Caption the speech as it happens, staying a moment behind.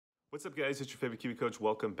What's up guys, it's your favorite Kiwi coach.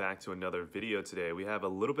 Welcome back to another video today. We have a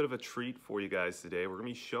little bit of a treat for you guys today. We're going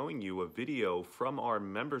to be showing you a video from our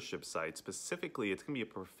membership site. Specifically, it's going to be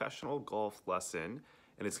a professional golf lesson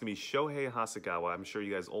and it's going to be Shohei Hasegawa. I'm sure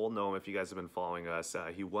you guys all know him if you guys have been following us.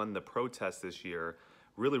 He won the pro test this year.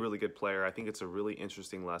 Really good player. I think it's a really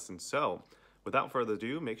interesting lesson. So without further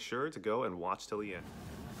ado, make sure to go and watch till the end.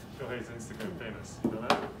 Shohei's Instagram famous. You know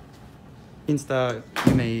that? インスタ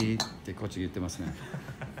夢いいってコーチが言ってますね。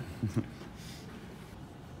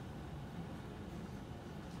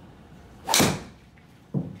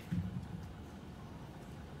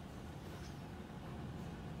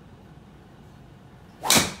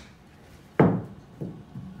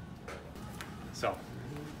So,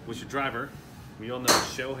 with your driver, we all know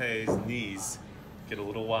Shohei's knees get a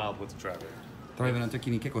little wild with the driver. ドライブの時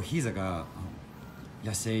に結構膝が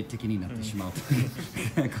野生的になってしまうとコ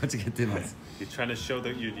ーチが言ってます。You're trying to show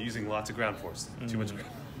that you're using lots of ground force, too much ground.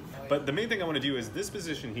 But the main thing I want to do is this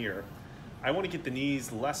position here. I want to get the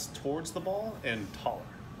knees less towards the ball and taller.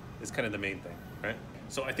 Is kind of the main thing, right?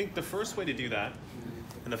 So I think the first way to do that,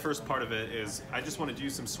 and the first part of it is I just want to do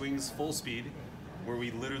some swings full speed, where we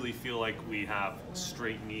literally feel like we have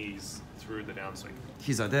straight knees through the downswing.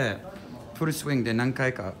 膝でフルスイングで何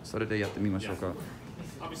回かそれでやってみましょうか。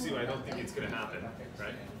Obviously, I don't think it's going to happen,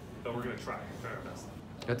 right? But we're going to try our best.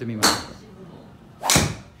 やってみましょうか。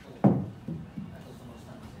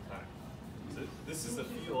Alright. So this is the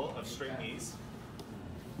feel of straight knees.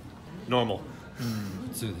 Normal.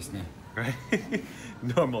 普通ですね。Right?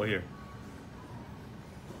 Normal here.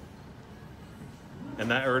 And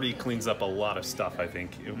that already cleans up a lot of stuff, I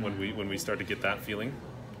think, when we start to get that feeling.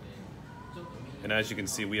 And as you can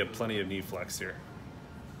see, we have plenty of knee flex here.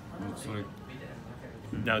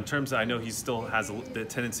 Now, in terms of, I know he still has the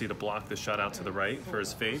tendency to block the shot out to the right for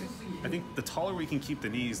his fade. I think the taller we can keep the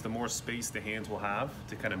knees, the more space the hands will have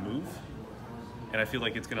to kind of move. And I feel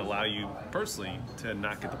like it's going to allow you, personally, to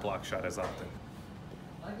not get the block shot as often.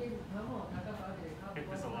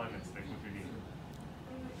 Hit this alignment stick with your knee.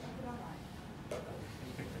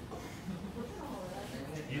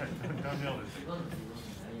 Yeah, don't nail this.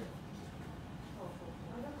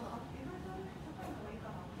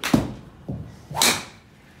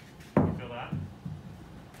 Feel that?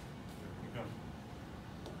 Keep going.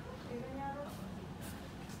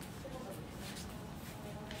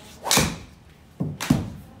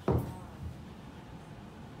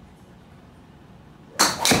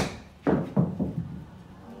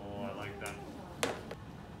 Oh, I like that.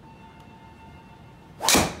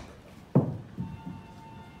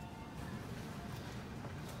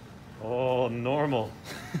 Oh, normal.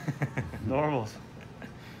 Normal.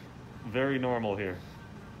 Very normal here.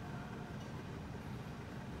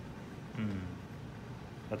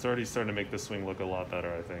 That's already starting to make the swing look a lot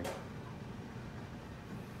better, I think.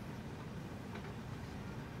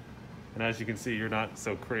 And as you can see, you're not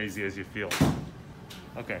so crazy as you feel.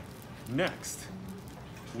 Okay, next,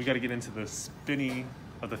 we got to get into the spinning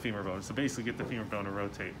of the femur bone. So basically get the femur bone to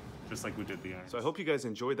rotate, just like we did the iron. So I hope you guys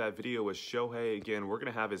enjoyed that video with Shohei. Again, we're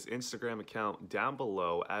going to have his Instagram account down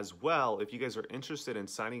below as well. If you guys are interested in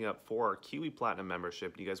signing up for our Kiwi Platinum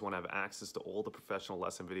membership, you guys want to have access to all the professional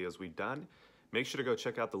lesson videos we've done, make sure to go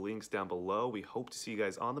check out the links down below. We hope to see you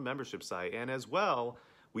guys on the membership site. And as well,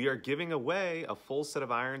 we are giving away a full set of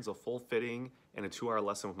irons, a full fitting, and a 2-hour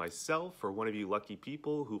lesson with myself for one of you lucky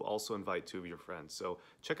people who also invite 2 of your friends. So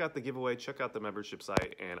check out the giveaway, check out the membership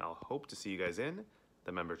site, and I'll hope to see you guys in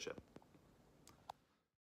the membership.